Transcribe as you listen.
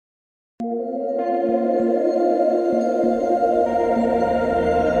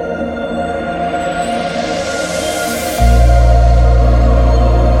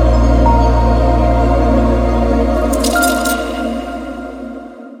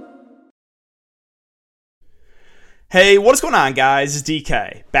Hey, what's going on, guys? It's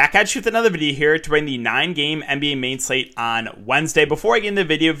DK. Back at you with another video here to bring the 9-game NBA main slate on Wednesday. Before I get into the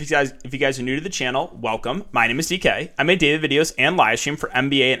video, if you guys are new to the channel, welcome. My name is DK. I make daily videos and live stream for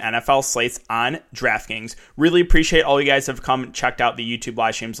NBA and NFL slates on Draftkings. Really appreciate all you guys that have come and checked out the YouTube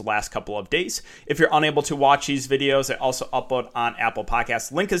live streams the last couple of days. If you're unable to watch these videos, I also upload on Apple Podcasts.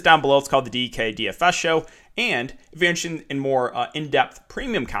 Link is down below. It's called the DK DFS Show. And if you're interested in more in-depth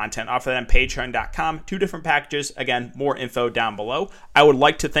premium content, offer that on patreon.com. 2 different packages. Again, more info down below. I would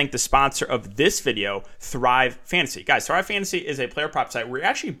like to thank the sponsor of this video, Thrive Fantasy. Guys, Thrive Fantasy is a player prop site. We're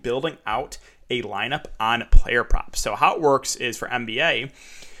actually building out a lineup on player props. So how it works is for NBA,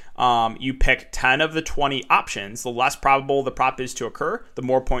 you pick 10 of the 20 options. The less probable the prop is to occur, the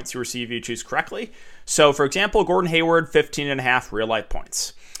more points you receive if you choose correctly. So, for example, Gordon Hayward, 15.5 real-life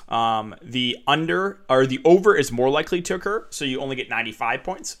points. The over is more likely to occur, so you only get 95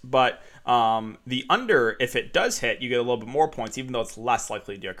 points. But the under, if it does hit, you get a little bit more points, even though it's less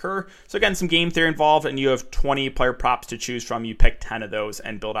likely to occur. So again, some game theory involved, and you have 20 player props to choose from. You pick 10 of those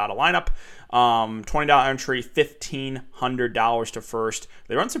and build out a lineup. $20 entry, $1,500 to first.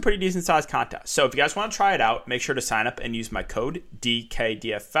 They run some pretty decent sized contests. So if you guys want to try it out, make sure to sign up and use my code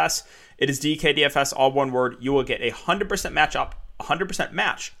DKDFS. It is DKDFS, all one word. You will get a 100% match up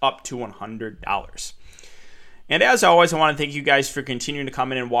to $100. And as always, I want to thank you guys for continuing to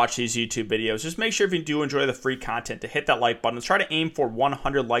come in and watch these YouTube videos. Just make sure if you do enjoy the free content to hit that like button. Let's try to aim for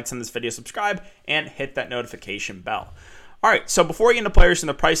 100 likes on this video. Subscribe and hit that notification bell. All right, so before we get into players and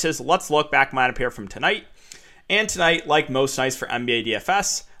the prices, let's look back my lineup here from tonight. And tonight, like most nights for NBA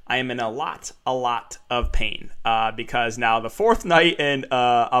DFS, I am in a lot of pain because now the fourth night in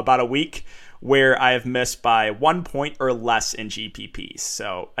about a week where I have missed by 1 point or less in GPPs.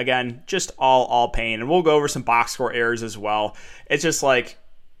 So again, just all pain. And we'll go over some box score errors as well. It's just like,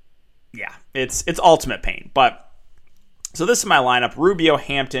 yeah, it's ultimate pain. But so this is my lineup: Rubio,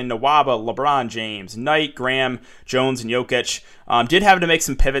 Hampton, Nwaba, LeBron James, Knight, Graham, Jones, and Jokic. Did have to make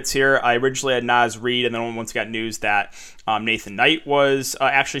some pivots here. I originally had Naz Reid, and then once got news that Nathan Knight was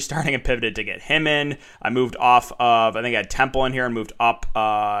actually starting, and pivoted to get him in. I moved off of, I think I had Temple in here and moved up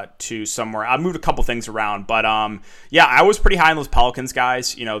to somewhere. I moved a couple things around, but yeah, I was pretty high on those Pelicans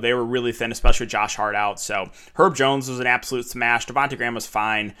guys. You know, they were really thin, especially with Josh Hart out. So Herb Jones was an absolute smash. Devontae Graham was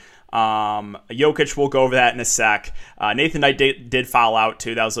fine. Jokic, we'll go over that in a sec. Nathan Knight did foul out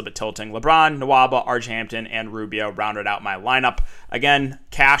too. That was a little bit tilting. LeBron, Nwaba, RJ Hampton, and Rubio rounded out my lineup. Again,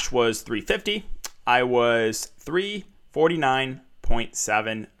 cash was $350. I was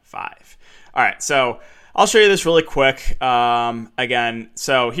 $349.75. All right, so I'll show you this really quick. Again,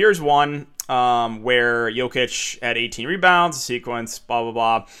 so here's one where Jokic had 18 rebounds, a sequence, blah, blah,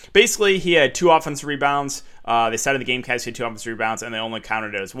 blah. Basically, he had 2 offensive rebounds. They said in the game cast he had 2 offensive rebounds, and they only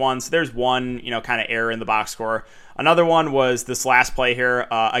counted it as 1. So there's one, kind of error in the box score. Another one was this last play here.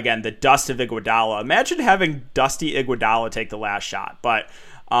 Again, the dust of Iguodala. Imagine having Dusty Iguodala take the last shot. But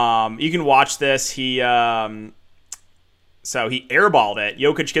you can watch this. So he airballed it.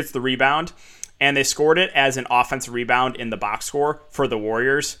 Jokic gets the rebound, and they scored it as an offensive rebound in the box score for the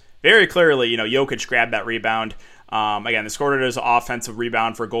Warriors. Very clearly, Jokic grabbed that rebound. Again, they scored it as an offensive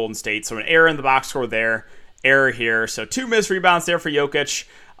rebound for Golden State. So an error in the box score there, error here. So 2 missed rebounds there for Jokic.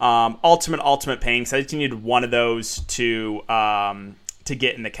 Ultimate pain, because I just needed one of those to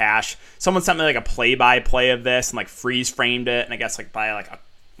get in the cash. Someone sent me like a play-by-play of this and like freeze framed it, and I guess like by like a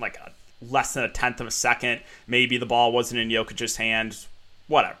less than a tenth of a second, maybe the ball wasn't in Jokic's hand.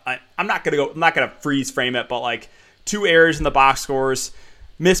 Whatever. I'm not gonna freeze frame it, but like 2 errors in the box scores.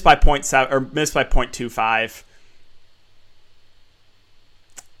 Missed by 0.7 or missed by 0.25.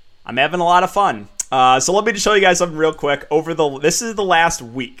 I'm having a lot of fun. So let me just show you guys something real quick. This is the last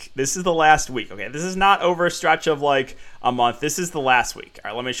week. Okay, this is not over a stretch of like a month. This is the last week. All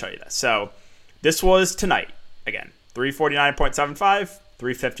right, let me show you this. So this was tonight. Again, 349.75,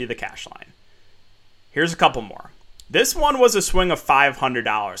 350 the cash line. Here's a couple more. This one was a swing of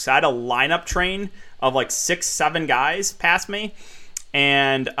 $500. So I had a lineup train of like 6-7 guys pass me.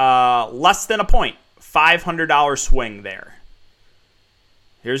 And less than a point, $500 swing there.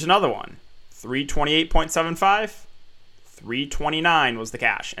 Here's another one, 328.75, 329 was the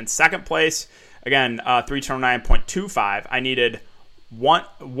cash. And second place, again, 329.25. I needed one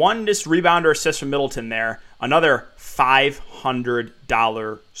just rebound or assist from Middleton there, another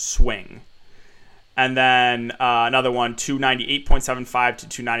 $500 swing. And then another one, 298.75 to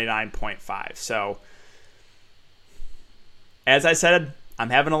 299.5. So, as I said,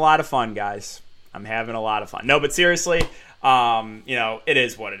 I'm having a lot of fun, guys. I'm having a lot of fun. No, but seriously, it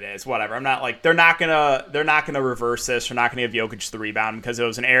is what it is. Whatever. I'm not like they're not gonna reverse this. They're not gonna give Jokic the rebound because it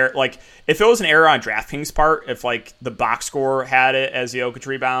was an error. Like if it was an error on DraftKings part, if like the box score had it as the Jokic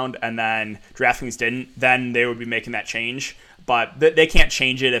rebound and then DraftKings didn't, then they would be making that change. But they can't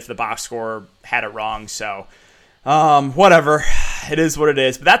change it if the box score had it wrong. So whatever. It is what it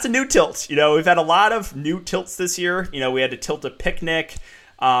is. But that's a new tilt. We've had a lot of new tilts this year. We had to tilt a picnic.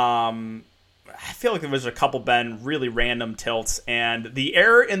 I feel like there was a couple been really random tilts, and the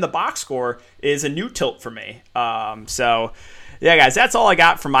error in the box score is a new tilt for me. So, yeah, guys, that's all I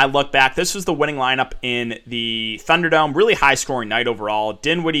got for my look back. This was the winning lineup in the Thunderdome. Really high-scoring night overall.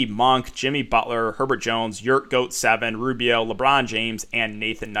 Dinwiddie, Monk, Jimmy Butler, Herbert Jones, Yurt, Goat 7, Rubio, LeBron James, and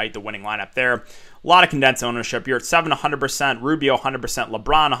Nathan Knight, the winning lineup there. A lot of condensed ownership. Yurt 7, 100%, Rubio 100%,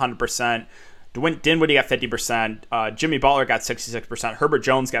 LeBron 100%. Dinwiddie got 50%. Jimmy Butler got 66%. Herbert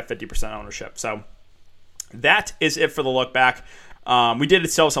Jones got 50% ownership. So that is it for the look back. We did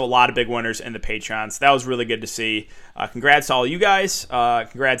still have a lot of big winners in the Patreon, so that was really good to see. Congrats to all you guys.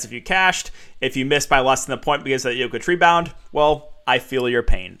 Congrats if you cashed. If you missed by less than a point because of that Jokic rebound, well, I feel your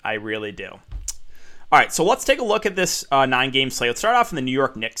pain. I really do. All right, so let's take a look at this 9-game slate. Let's start off on the New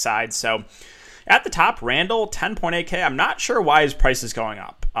York Knicks side. So at the top, Randall, 10.8K. I'm not sure why his price is going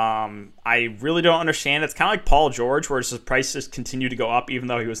up. I really don't understand. It's kind of like Paul George, where his prices continue to go up even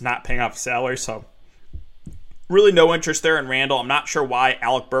though he was not paying off salary. So really no interest there in Randall. I'm not sure why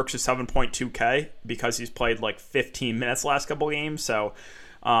Alec Burks is 7.2K because he's played like 15 minutes the last couple games. So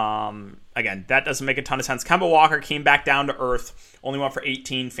again, that doesn't make a ton of sense. Kemba Walker came back down to earth, only went for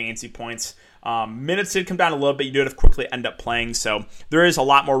 18 fancy points. Minutes did come down a little bit. You did have quickly end up playing, so there is a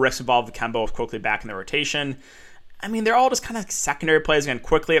lot more risk involved with Kemba with quickly back in the rotation. I mean, they're all just kind of like secondary plays. Again,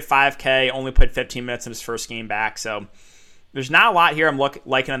 quickly at 5K, only played 15 minutes in his first game back, so there's not a lot here I'm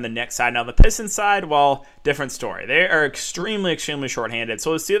liking on the Knicks side. Now, the Pistons side, well, different story. They are extremely, extremely shorthanded,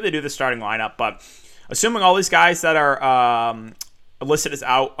 so let's see if they do the starting lineup, but assuming all these guys that are listed as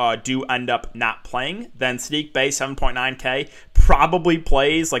out do end up not playing, then Sadiq Bey, 7.9K, probably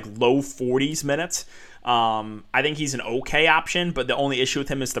plays like low 40s minutes. I think he's an okay option, but the only issue with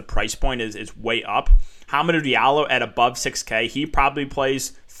him is the price point is way up. Hamidou Diallo at above 6K, he probably plays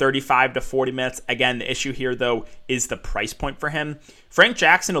 35 to 40 minutes. Again, the issue here, though, is the price point for him. Frank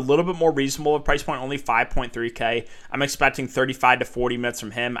Jackson, a little bit more reasonable price point, only 5.3K. I'm expecting 35 to 40 minutes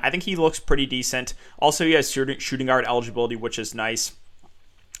from him. I think he looks pretty decent. Also, he has shooting guard eligibility, which is nice.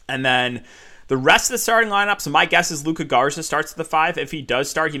 And then the rest of the starting lineup, so my guess is Luka Garza starts at the 5. If he does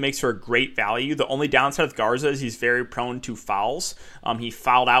start, he makes for a great value. The only downside with Garza is he's very prone to fouls. He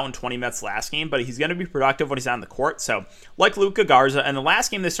fouled out in 20 minutes last game, but he's going to be productive when he's on the court. So, like Luka Garza, and the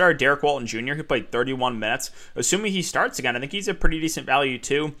last game they started Derek Walton Jr., who played 31 minutes. Assuming he starts again, I think he's a pretty decent value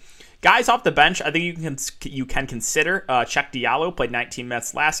too. Guys off the bench, I think you can consider. Check Diallo, played 19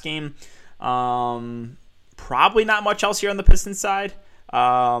 minutes last game. Probably not much else here on the Pistons side.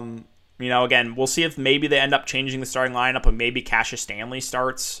 Again, we'll see if maybe they end up changing the starting lineup, and maybe Cassius Stanley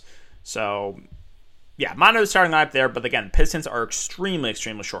starts. So, yeah, monitor the starting lineup there. But again, Pistons are extremely,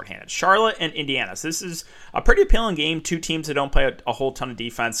 extremely shorthanded. Charlotte and Indiana. So this is a pretty appealing game. Two teams that don't play a whole ton of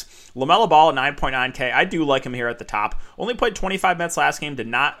defense. LaMelo Ball at 9.9K. I do like him here at the top. Only played 25 minutes last game. Did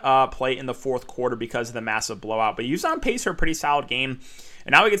not play in the fourth quarter because of the massive blowout. But he was on pace for a pretty solid game.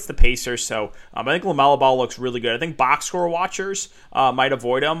 And now he gets the Pacers, so I think LaMelo Ball looks really good. I think box score watchers might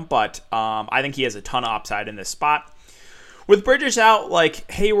avoid him, but I think he has a ton of upside in this spot. With Bridges out, like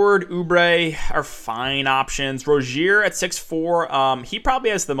Hayward, Oubre are fine options. Rozier at 6'4", he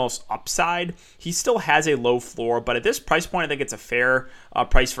probably has the most upside. He still has a low floor, but at this price point, I think it's a fair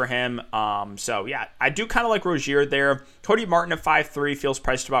price for him. So, yeah, I do kind of like Rozier there. Cody Martin at 5'3", feels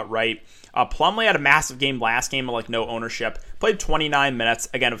priced about right. Plumlee had a massive game last game, like no ownership. Played 29 minutes.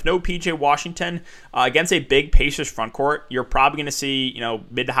 Again, with no PJ Washington, against a big Pacers front court, you're probably going to see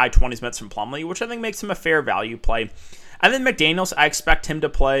mid to high 20s minutes from Plumlee, which I think makes him a fair value play. And then McDaniels, I expect him to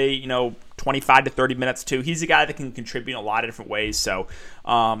play 25 to 30 minutes too. He's a guy that can contribute in a lot of different ways. So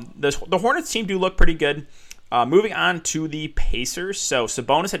the Hornets team do look pretty good. Moving on to the Pacers. So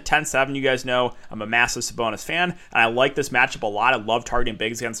Sabonis at 10-7. You guys know I'm a massive Sabonis fan, and I like this matchup a lot. I love targeting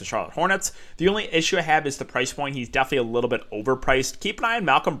bigs against the Charlotte Hornets. The only issue I have is the price point. He's definitely a little bit overpriced. Keep an eye on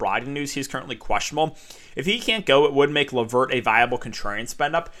Malcolm Brogdon news. He's currently questionable. If he can't go, it would make LeVert a viable contrarian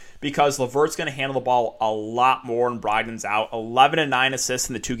spend up because LeVert's going to handle the ball a lot more when Brogdon's out. 11 and 9 assists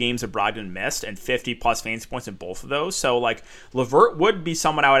in the 2 games that Brogdon missed and 50-plus fantasy points in both of those. So, LeVert would be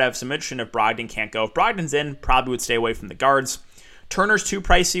someone I would have some interest in if Brogdon can't go. If Brogdon's in, probably would stay away from the guards. Turner's too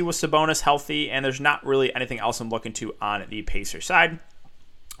pricey with Sabonis healthy, and there's not really anything else I'm looking to on the Pacers side.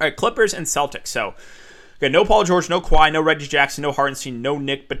 All right, Clippers and Celtics. So, again, no Paul George, no Kawhi, no Reggie Jackson, no Hartenstein, no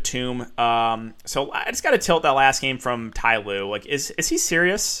Nick Batum. So I just got to tilt that last game from Ty Lue. Like, is he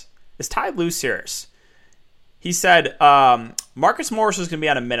serious? Is Ty Lue serious? He said Marcus Morris was going to be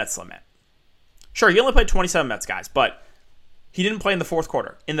on a minutes limit. Sure, he only played 27 minutes, guys, but he didn't play in the fourth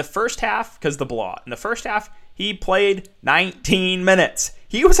quarter. In the first half, because of the blowout, in the first half, he played 19 minutes.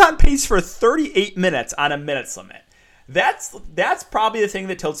 He was on pace for 38 minutes on a minutes limit. That's probably the thing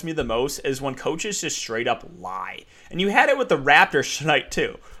that tilts me the most is when coaches just straight up lie. And you had it with the Raptors tonight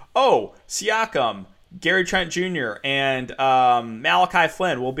too. Oh, Siakam, Gary Trent Jr., and Malachi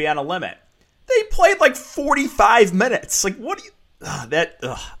Flynn will be on a limit. They played like 45 minutes. Like, what do you...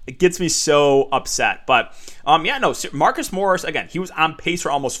 it gets me so upset. But, Marcus Morris, again, he was on pace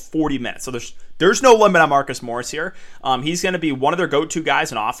for almost 40 minutes. So there's no limit on Marcus Morris here. He's going to be one of their go-to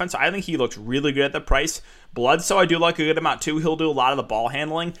guys in offense. I think he looks really good at the price. Bledsoe, I do like a good amount too. He'll do a lot of the ball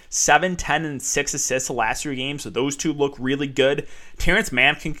handling. 7, 10, and 6 assists the last 3 games. So those two look really good. Terrence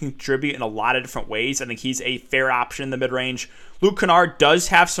Mann can contribute in a lot of different ways. I think he's a fair option in the mid-range. Luke Kennard does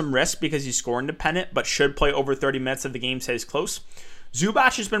have some risk because he's score independent, but should play over 30 minutes if the game stays close.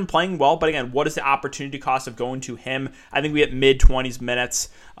 Zubac has been playing well, but again, what is the opportunity cost of going to him? I think we hit mid-20s minutes.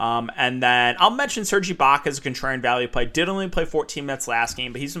 And then I'll mention Serge Ibaka as a contrarian value play. Did only play 14 minutes last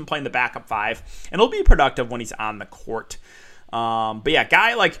game, but he's been playing the backup 5, and he'll be productive when he's on the court. But yeah,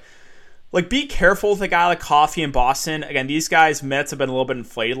 guy like be careful with a guy like Coffey in Boston. Again, these guys' minutes have been a little bit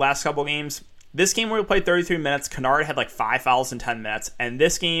inflated last couple games. This game where we played 33 minutes, Kennard had like 5 fouls in 10 minutes. And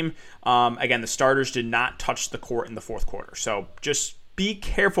this game, again, the starters did not touch the court in the fourth quarter. So just be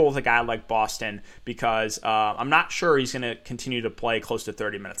careful with a guy like Boston because I'm not sure he's going to continue to play close to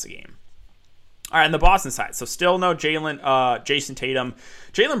 30 minutes a game. All right, on the Boston side, so still no Jason Tatum.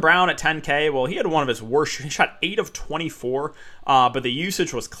 Jaylen Brown at 10K, well, he had one of his worst. He shot 8 of 24, but the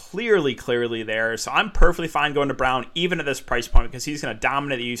usage was clearly there. So I'm perfectly fine going to Brown even at this price point because he's going to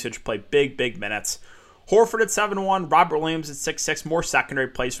dominate the usage, play big minutes. Horford at 7-1, Robert Williams at 6-6, more secondary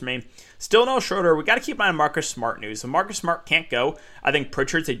plays for me. Still no Schroeder. We got to keep an eye on Marcus Smart news. If Marcus Smart can't go, I think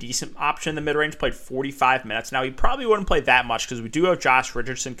Pritchard's a decent option in the mid-range, played 45 minutes. Now, he probably wouldn't play that much because we do have Josh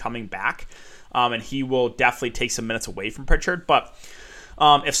Richardson coming back, and he will definitely take some minutes away from Pritchard. But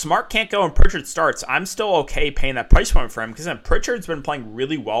if Smart can't go and Pritchard starts, I'm still okay paying that price point for him because Pritchard's been playing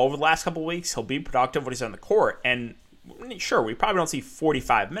really well over the last couple of weeks. He'll be productive when he's on the court. And sure, we probably don't see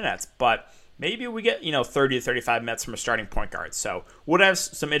 45 minutes, but maybe we get 30 to 35 minutes from a starting point guard. So would have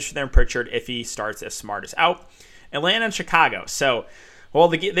some interest there in Pritchard if he starts, if Smart is out. Atlanta and Chicago. So, well,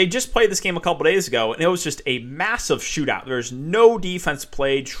 they just played this game a couple days ago, and it was just a massive shootout. There's no defense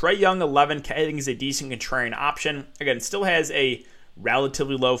played. Trae Young, 11K, I think is a decent contrarian option. Again, still has a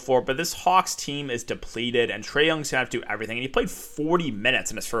relatively low floor, but this Hawks team is depleted, and Trae Young's going to have to do everything. And he played 40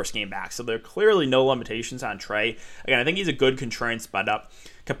 minutes in his first game back, so there are clearly no limitations on Trae. Again, I think he's a good contrarian spot up.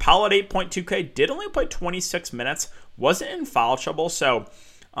 Capella at 8.2K did only play 26 minutes, wasn't in foul trouble, so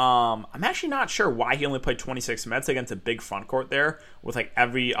I'm actually not sure why he only played 26 minutes against a big front court there with like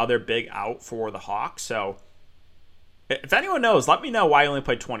every other big out for the Hawks. So if anyone knows, let me know why he only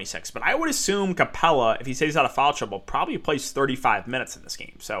played 26. But I would assume Capella, if he stays out of foul trouble, probably plays 35 minutes in this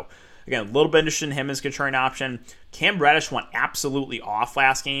game. So again, a little bit interested in him as a contrarian option. Cam Reddish went absolutely off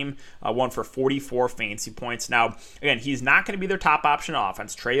last game, won for 44 fantasy points. Now, again, he's not going to be their top option on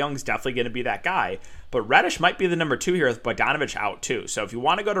offense. Trae Young's definitely going to be that guy. But Reddish might be the number 2 here with Bogdanovich out too. So if you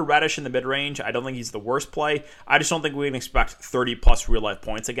want to go to Reddish in the mid-range, I don't think he's the worst play. I just don't think we can expect 30-plus real-life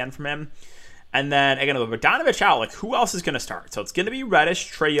points again from him. And then, again, with Bogdanovich out, like, who else is going to start? So it's going to be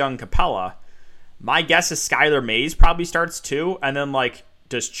Reddish, Trae Young, Capella. My guess is Skylar Mays probably starts too. And then, like,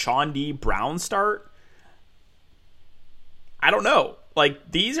 does Chaundi Brown start? I don't know.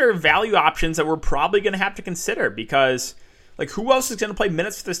 Like, these are value options that we're probably going to have to consider because, like, who else is going to play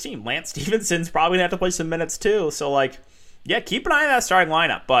minutes for this team? Lance Stephenson's probably going to have to play some minutes too. So, like, yeah, keep an eye on that starting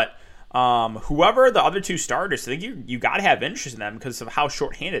lineup. But whoever the other 2 starters, I think you got to have interest in them because of how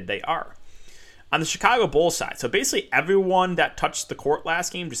shorthanded they are. On the Chicago Bulls side, so basically everyone that touched the court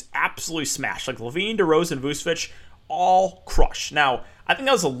last game just absolutely smashed. Like Levine, DeRozan, Vucevic, all crushed. Now, I think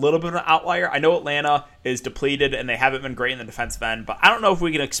that was a little bit of an outlier. I know Atlanta is depleted and they haven't been great in the defensive end, but I don't know if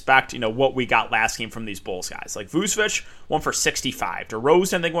we can expect, what we got last game from these Bulls guys. Like Vucevic went for 65.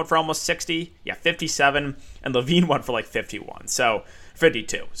 DeRozan, I think, went for almost 60. Yeah, 57. And Levine went for like 51. So,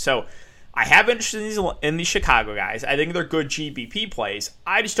 52. So, I have interest in these Chicago guys. I think they're good GBP plays.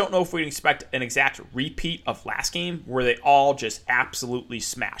 I just don't know if we can expect an exact repeat of last game where they all just absolutely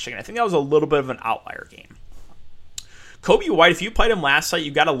smash. And I think that was a little bit of an outlier game. Kobe White, if you played him last night,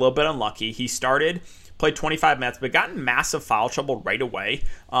 you got a little bit unlucky. He started, played 25 minutes, but got in massive foul trouble right away.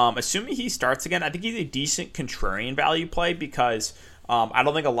 Assuming he starts again, I think he's a decent contrarian value play because I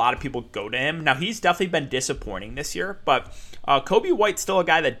don't think a lot of people go to him. Now, he's definitely been disappointing this year, but Kobe White's still a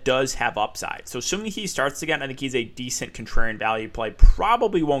guy that does have upside. So assuming he starts again, I think he's a decent contrarian value play.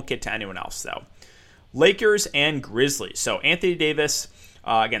 Probably won't get to anyone else, though. Lakers and Grizzlies. So Anthony Davis,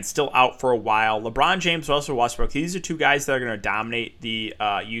 again, still out for a while. LeBron James, Russell Westbrook, these are two guys that are going to dominate the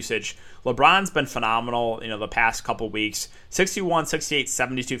usage. LeBron's been phenomenal, the past couple weeks. 61, 68,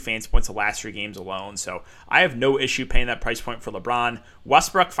 72 fantasy points the last 3 games alone. So I have no issue paying that price point for LeBron.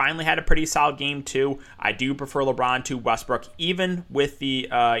 Westbrook finally had a pretty solid game too. I do prefer LeBron to Westbrook, even with the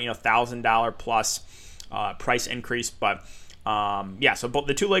 $1,000 plus price increase. But so both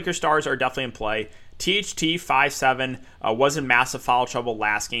the two Lakers stars are definitely in play. THT 5'7", was in massive foul trouble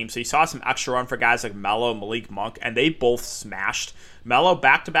last game, so you saw some extra run for guys like Melo and Malik Monk, and they both smashed. Melo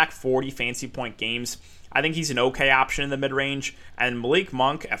back-to-back 40 fantasy point games. I think he's an okay option in the mid-range, and Malik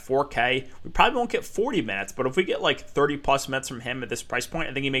Monk at 4K, we probably won't get 40 minutes, but if we get like 30-plus minutes from him at this price point,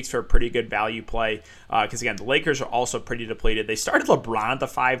 I think he makes for a pretty good value play, because again, the Lakers are also pretty depleted. They started LeBron at the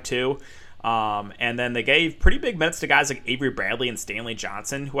 5'2", and then they gave pretty big minutes to guys like Avery Bradley and Stanley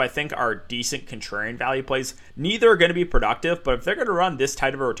Johnson, who I think are decent contrarian value plays. Neither are going to be productive, but if they're going to run this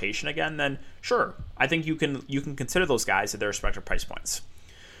tight of a rotation again, then sure, I think you can consider those guys at their respective price points.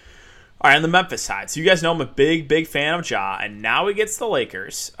 All right, on the Memphis side, so you guys know I'm a big fan of Ja, and now he gets the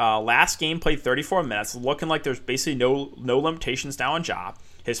Lakers. Last game played 34 minutes, looking like there's basically no limitations now on Ja.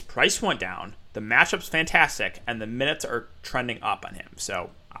 His price went down, the matchup's fantastic, and the minutes are trending up on him. So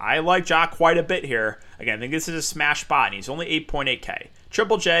I like Ja quite a bit here. Again, I think this is a smash spot, and he's only 8.8K.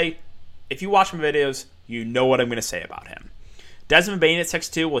 Triple J, if you watch my videos, you know what I'm going to say about him. Desmond Bane at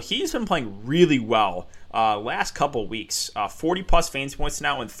 6'2", well, he's been playing really well last couple weeks. 40-plus fantasy points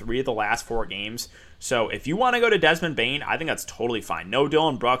now in 3 of the last 4 games. So if you want to go to Desmond Bane, I think that's totally fine. No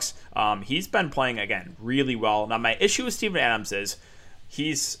Dylan Brooks. He's been playing, again, really well. Now, my issue with Steven Adams is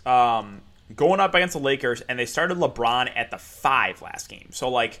he's going up against the Lakers, and they started LeBron at the 5 last game.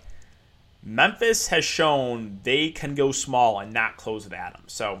 So, Memphis has shown they can go small and not close with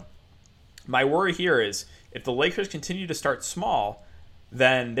Adams. So my worry here is if the Lakers continue to start small,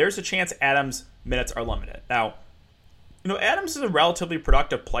 then there's a chance Adams' minutes are limited. Now, Adams is a relatively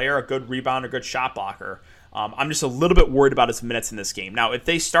productive player, a good rebounder, a good shot blocker. I'm just a little bit worried about his minutes in this game. Now, if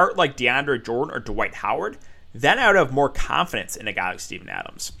they start like DeAndre Jordan or Dwight Howard, then I would have more confidence in a guy like Steven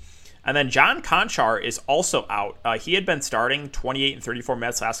Adams. And then John Conchar is also out. He had been starting 28 and 34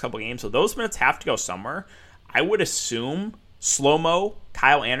 minutes last couple games, so those minutes have to go somewhere. I would assume slow-mo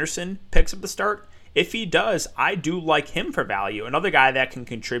Kyle Anderson picks up the start. If he does, I do like him for value. Another guy that can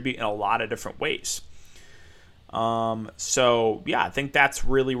contribute in a lot of different ways. I think that's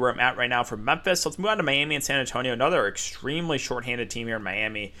really where I'm at right now for Memphis. Let's move on to Miami and San Antonio. Another extremely shorthanded team here in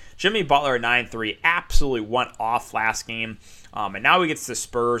Miami. Jimmy Butler at 9-3 absolutely went off last game. And now he gets the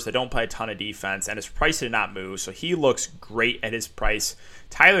Spurs. They don't play a ton of defense, and his price did not move, so he looks great at his price.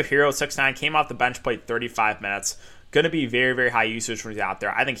 Tyler Hero, 6'9", came off the bench, played 35 minutes. Going to be very, very high usage when he's out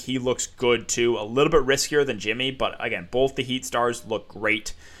there. I think he looks good, too. A little bit riskier than Jimmy, but again, both the Heat stars look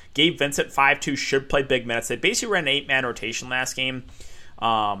great. Gabe Vincent, 5'2", should play big minutes. They basically ran an 8-man rotation last game.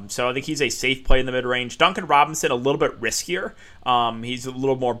 So I think he's a safe play in the mid-range. Duncan Robinson, a little bit riskier. He's a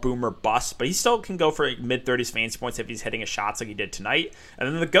little more boomer bust, but he still can go for mid-30s fantasy points if he's hitting his shots like he did tonight. And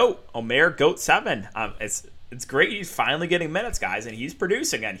then the GOAT, Omer Goat 7. It's great he's finally getting minutes, guys, and he's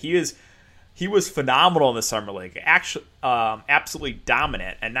producing. And he was phenomenal in the Summer League, actually, absolutely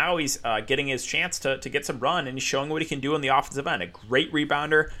dominant. And now he's getting his chance to get some run, and he's showing what he can do in the offensive end. A great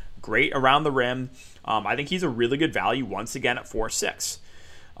rebounder, great around the rim. I think he's a really good value once again at 4.6.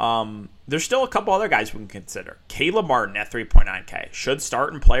 There's still a couple other guys we can consider. Caleb Martin at 3.9K should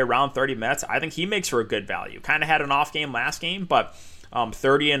start and play around 30 minutes. I think he makes for a good value. Kind of had an off game last game, but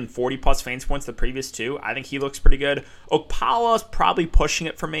 30 and 40 plus fantasy points the previous 2. I think he looks pretty good. Okpala's probably pushing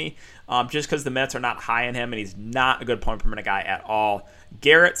it for me just because the minutes are not high on him, and he's not a good point per minute guy at all.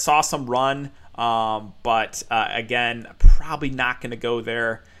 Garrett saw some run, but again, probably not going to go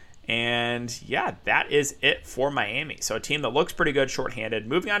there. And yeah, that is it for Miami. So a team that looks pretty good shorthanded.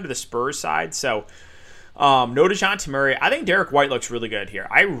 Moving on to the Spurs side. So no DeJounte Murray. I think Derek White looks really good here.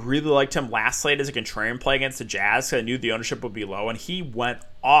 I really liked him last slate as a contrarian play against the Jazz because I knew the ownership would be low, and he went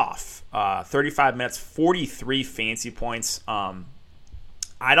off. 35 minutes, 43 fantasy points.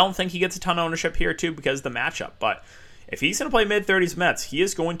 I don't think he gets a ton of ownership here too because of the matchup, but if he's going to play mid-30s minutes, he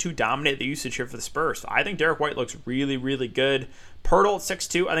is going to dominate the usage here for the Spurs. So I think Derek White looks really, really good. Pirtle at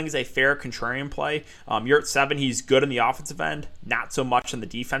 6'2", I think is a fair contrarian play. You're at 7, he's good in the offensive end, not so much in the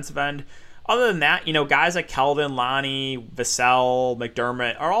defensive end. Other than that, guys like Keldon, Lonnie, Vassell,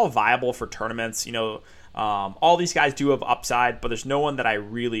 McDermott are all viable for tournaments. All these guys do have upside, but there's no one that I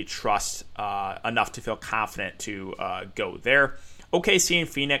really trust enough to feel confident to go there. OKC and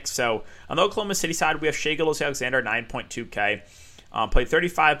Phoenix. So on the Oklahoma City side, we have Shai Gilgeous-Alexander, 9.2K. Played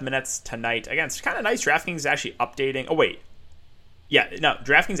 35 minutes tonight. Again, it's kind of nice. DraftKings is actually updating. Oh, wait. Yeah, no,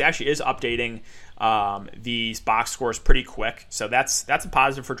 DraftKings actually is updating these box scores pretty quick. So that's a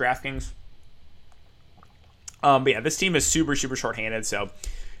positive for DraftKings. But yeah, this team is super, super shorthanded. So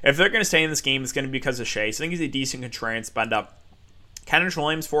if they're going to stay in this game, it's going to be because of Shai. So I think he's a decent contrarian spend up. Kenneth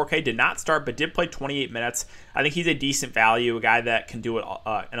Williams, 4K, did not start, but did play 28 minutes. I think he's a decent value, a guy that can do it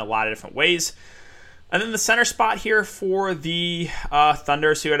in a lot of different ways. And then the center spot here for the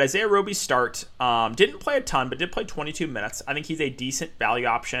Thunder. So you had Isaiah Roby start. Didn't play a ton, but did play 22 minutes. I think he's a decent value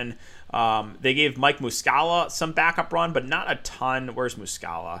option. They gave Mike Muscala some backup run, but not a ton. Where's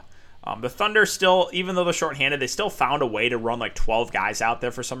Muscala? The Thunder still, even though they're shorthanded, they still found a way to run like 12 guys out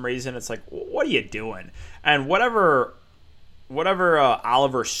there for some reason. It's like, what are you doing? And whatever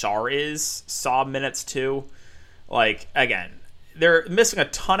Oliver Sarr saw minutes too. Like, again, they're missing a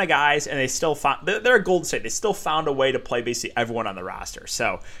ton of guys, and they still found they're a Golden State. They still found a way to play basically everyone on the roster.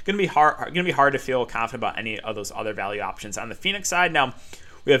 So gonna be hard to feel confident about any of those other value options on the Phoenix side. Now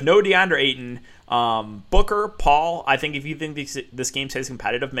we have no DeAndre Ayton, Booker, Paul. I think if you think this game stays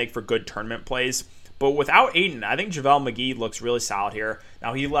competitive, make for good tournament plays. But without Ayton, I think JaVale McGee looks really solid here.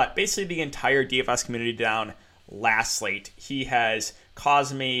 Now he let basically the entire DFS community down last slate. He has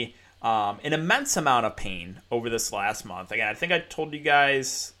caused me an immense amount of pain over this last month. Again, I think I told you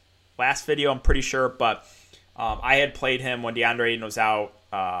guys last video, I'm pretty sure, but I had played him when DeAndre Ayton was out,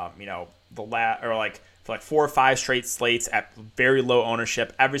 for like 4 or 5 straight slates at very low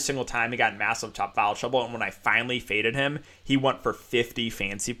ownership. Every single time he got massive top foul trouble, and when I finally faded him, he went for 50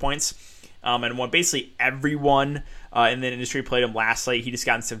 fantasy points. And when basically everyone in the industry played him last slate, he just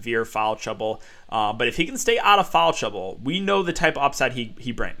got in severe foul trouble. But if he can stay out of foul trouble, we know the type of upside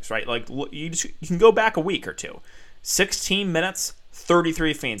he brings, right? Like you can go back a week or two. 16 minutes,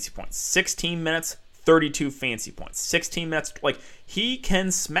 33 fantasy points. 16 minutes, 32 fantasy points. 16 minutes, like he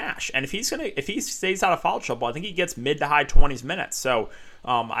can smash. And if he stays out of foul trouble, I think he gets mid to high 20s minutes. So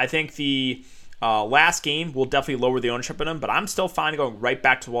I think the last game will definitely lower the ownership in him, but I'm still fine going right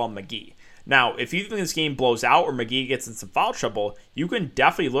back to McGee. Now, if you think this game blows out or McGee gets in some foul trouble, you can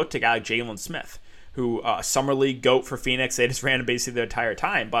definitely look to a guy like Jalen Smith, who Summer League GOAT for Phoenix. They just ran him basically the entire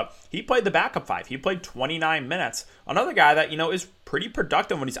time, but he played the backup 5. He played 29 minutes. Another guy that, is pretty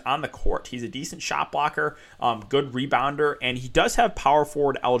productive when he's on the court. He's a decent shot blocker, good rebounder, and he does have power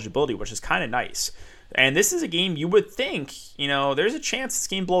forward eligibility, which is kind of nice. And this is a game you would think, there's a chance this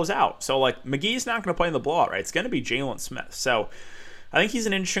game blows out. So, like, McGee's not going to play in the blowout, right? It's going to be Jalen Smith. So I think he's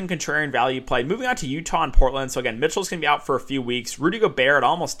an interesting contrarian value play. Moving on to Utah and Portland. So again, Mitchell's going to be out for a few weeks. Rudy Gobert at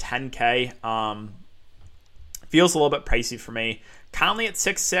almost 10K. Feels a little bit pricey for me. Conley at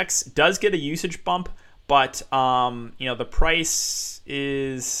 6.6 does get a usage bump, but the price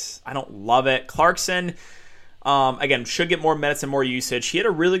is, I don't love it. Clarkson, again, should get more minutes and more usage. He had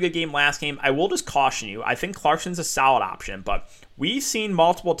a really good game last game. I will just caution you. I think Clarkson's a solid option, but we've seen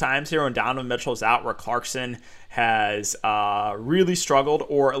multiple times here when Donovan Mitchell's out where Clarkson has really struggled,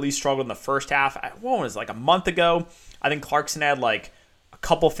 or at least struggled in the first half. What was it, like a month ago? I think Clarkson had like a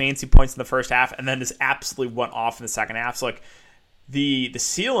couple fancy points in the first half, and then just absolutely went off in the second half. So like the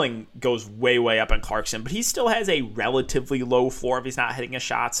ceiling goes way, way up on Clarkson, but he still has a relatively low floor if he's not hitting his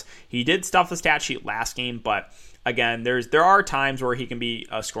shots. He did stuff the stat sheet last game, but again, there are times where he can be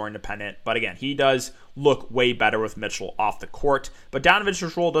scoring dependent, but again, he does look way better with Mitchell off the court. But Donovan's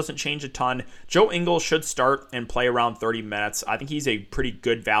role doesn't change a ton. Joe Ingles should start and play around 30 minutes. I think he's a pretty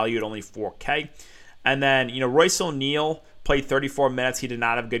good value at only 4K. And then, Royce O'Neal played 34 minutes. He did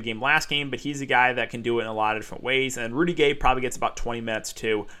not have a good game last game, but he's a guy that can do it in a lot of different ways. And Rudy Gay probably gets about 20 minutes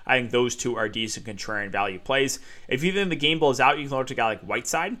too. I think those two are decent contrarian value plays. If you think the game blows out, you can look to a guy like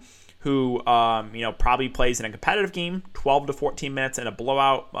Whiteside, who probably plays in a competitive game, 12 to 14 minutes, and a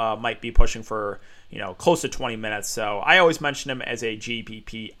blowout might be pushing for close to 20 minutes. So I always mention him as a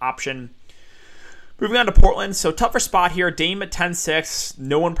GPP option. Moving on to Portland, so tougher spot here. Dame at 10.6.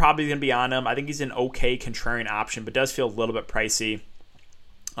 No one probably going to be on him. I think he's an okay contrarian option, but does feel a little bit pricey.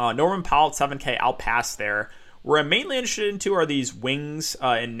 Norman Powell at 7K. I'll pass there. Where I'm mainly interested in are these wings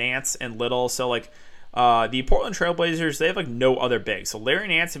in Nance and Little. So like The Portland Trailblazers, they have like no other big. So Larry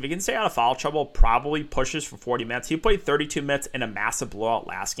Nance, if he can stay out of foul trouble, probably pushes for 40 minutes. He played 32 minutes in a massive blowout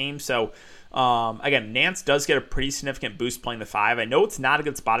last game. So again, Nance does get a pretty significant boost playing the 5. I know it's not a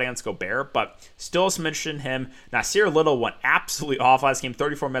good spot against Gobert, but still some interest in him. Nasir Little went absolutely off last game,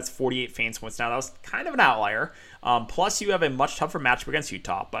 34 minutes, 48 fantasy points. Now that was kind of an outlier. Plus you have a much tougher matchup against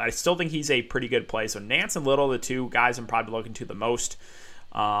Utah, but I still think he's a pretty good play. So Nance and Little, the two guys I'm probably looking to the most.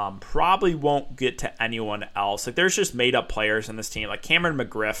 Probably won't get to anyone else. Like there's just made up players in this team, like Cameron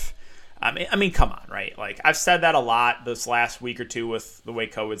McGriff. I mean, come on, right? Like I've said that a lot this last week or two with the way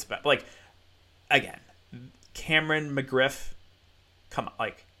COVID's been. Like again, Cameron McGriff, come on,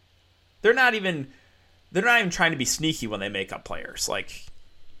 like they're not even trying to be sneaky when they make up players. Like,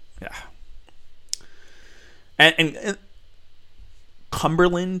 yeah, and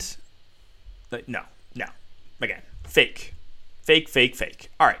Cumberland, like, no, again, fake.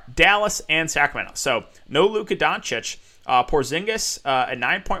 All right, Dallas and Sacramento. So no Luka Doncic. Porzingis at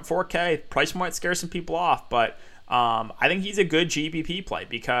 9.4K. Price might scare some people off, but I think he's a good GPP play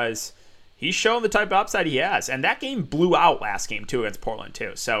because he's shown the type of upside he has. And that game blew out last game, too, against Portland,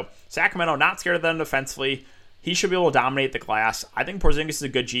 too. So Sacramento, not scared of them defensively. He should be able to dominate the glass. I think Porzingis is a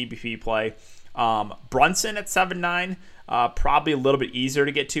good GPP play. Brunson at 7.9. Probably a little bit easier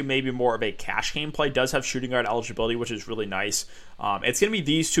to get to, maybe more of a cash game play. Does have shooting guard eligibility, which is really nice. It's going to be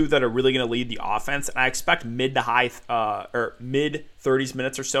these two that are really going to lead the offense, and I expect mid 30s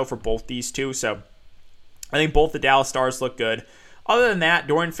minutes or so for both these two. So I think both the Dallas Stars look good. Other than that,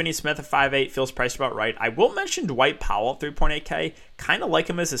 Dorian Finney-Smith at 5.8 feels priced about right. I will mention Dwight Powell at 3.8K. Kind of like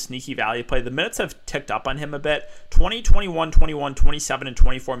him as a sneaky value play. The minutes have ticked up on him a bit. 20, 21, 21, 27, and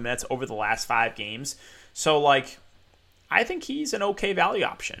 24 minutes over the last 5 games. So, like, I think he's an okay value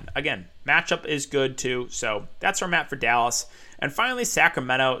option. Again, matchup is good too. So that's where I'm at for Dallas. And finally,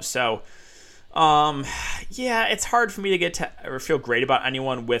 Sacramento. So, yeah, it's hard for me to get to or feel great about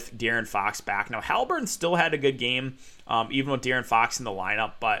anyone with De'Aaron Fox back. Now, Halliburton still had a good game, even with De'Aaron Fox in the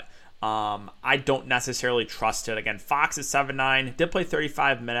lineup, but I don't necessarily trust it. Again, Fox is 7.9, did play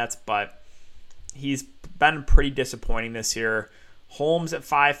 35 minutes, but he's been pretty disappointing this year. Holmes at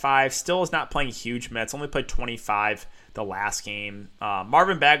 5.5 still is not playing huge minutes, only played 25 the last game.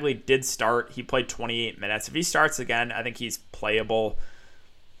 Marvin Bagley did start. He played 28 minutes. If he starts again, I think he's playable.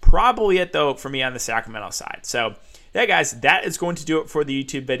 Probably it, though, for me on the Sacramento side. So, yeah, guys, that is going to do it for the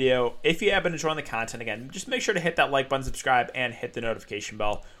YouTube video. If you have been enjoying the content, again, just make sure to hit that like button, subscribe, and hit the notification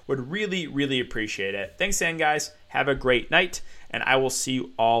bell. Would really, really appreciate it. Thanks again, guys. Have a great night, and I will see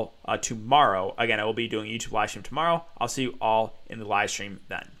you all tomorrow. Again, I will be doing a YouTube live stream tomorrow. I'll see you all in the live stream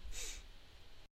then.